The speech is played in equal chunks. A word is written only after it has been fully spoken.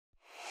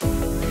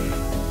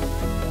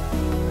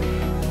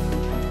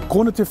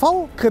Krone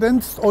TV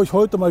kredenzt euch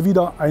heute mal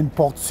wieder ein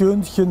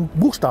Portionchen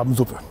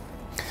Buchstabensuppe.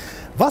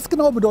 Was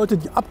genau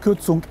bedeutet die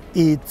Abkürzung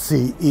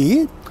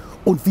ECE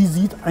und wie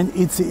sieht ein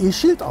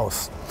ECE-Schild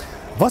aus?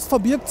 Was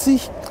verbirgt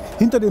sich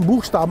hinter dem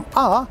Buchstaben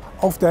A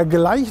auf der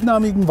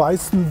gleichnamigen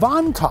weißen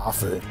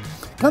Warntafel?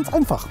 Ganz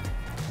einfach,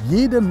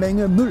 jede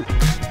Menge Müll.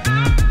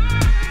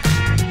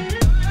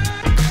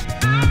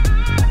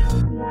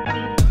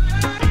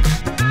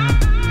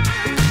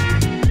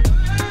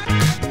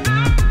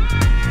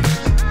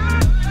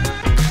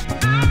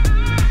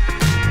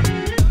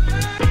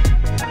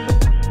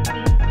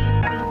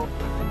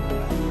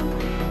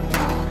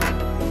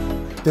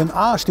 Denn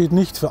A steht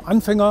nicht für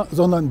Anfänger,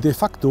 sondern de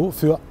facto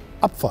für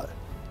Abfall.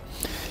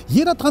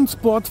 Jeder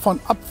Transport von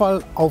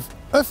Abfall auf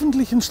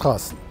öffentlichen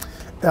Straßen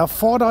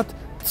erfordert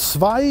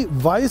zwei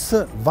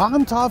weiße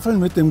Warntafeln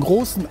mit dem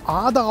großen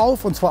A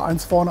darauf, und zwar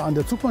eins vorne an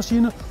der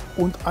Zugmaschine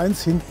und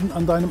eins hinten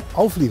an deinem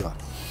Auflieger.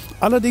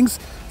 Allerdings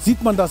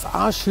sieht man das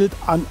A-Schild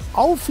an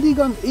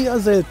Aufliegern eher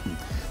selten.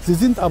 Sie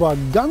sind aber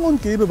gang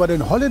und gäbe bei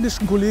den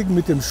holländischen Kollegen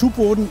mit dem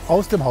Schubboden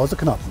aus dem Hause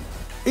Knappen.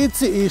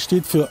 ECE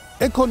steht für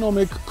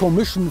Economic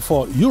Commission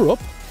for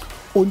Europe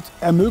und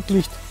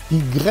ermöglicht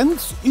die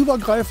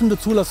grenzübergreifende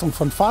Zulassung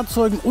von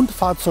Fahrzeugen und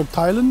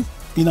Fahrzeugteilen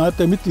innerhalb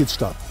der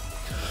Mitgliedstaaten.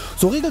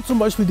 So regelt zum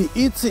Beispiel die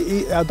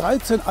ECE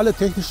R13 alle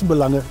technischen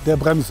Belange der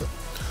Bremse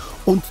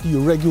und die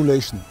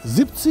Regulation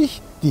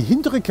 70 die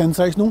hintere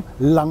Kennzeichnung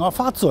langer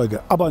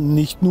Fahrzeuge, aber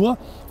nicht nur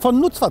von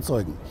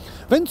Nutzfahrzeugen.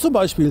 Wenn zum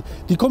Beispiel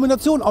die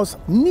Kombination aus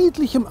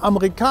niedlichem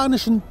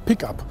amerikanischen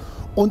Pickup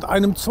und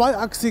einem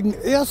zweiachsigen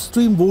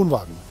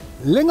Airstream-Wohnwagen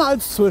länger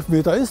als 12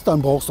 Meter ist,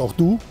 dann brauchst auch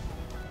du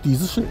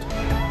dieses Schild.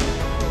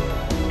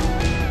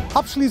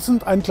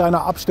 Abschließend ein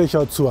kleiner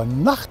Abstecher zur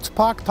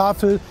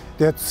Nachtparktafel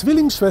der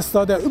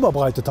Zwillingsschwester der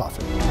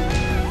Überbreitetafel.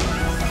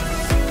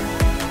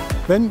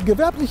 Wenn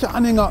gewerbliche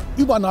Anhänger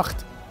über Nacht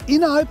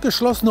innerhalb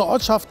geschlossener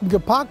Ortschaften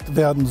geparkt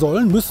werden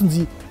sollen, müssen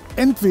sie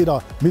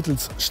entweder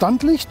mittels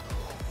Standlicht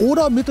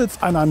oder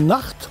mittels einer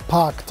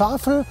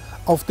Nachtparktafel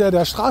auf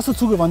der Straße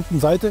zugewandten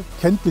Seite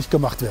kenntlich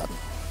gemacht werden.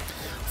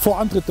 Vor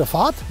Antritt der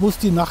Fahrt muss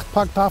die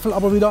Nachtparktafel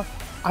aber wieder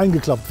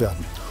eingeklappt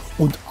werden.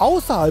 Und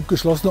außerhalb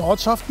geschlossener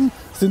Ortschaften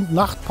sind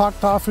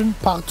Nachtparktafeln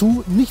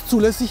partout nicht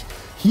zulässig.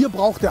 Hier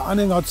braucht der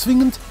Anhänger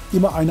zwingend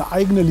immer eine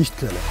eigene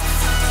Lichtquelle.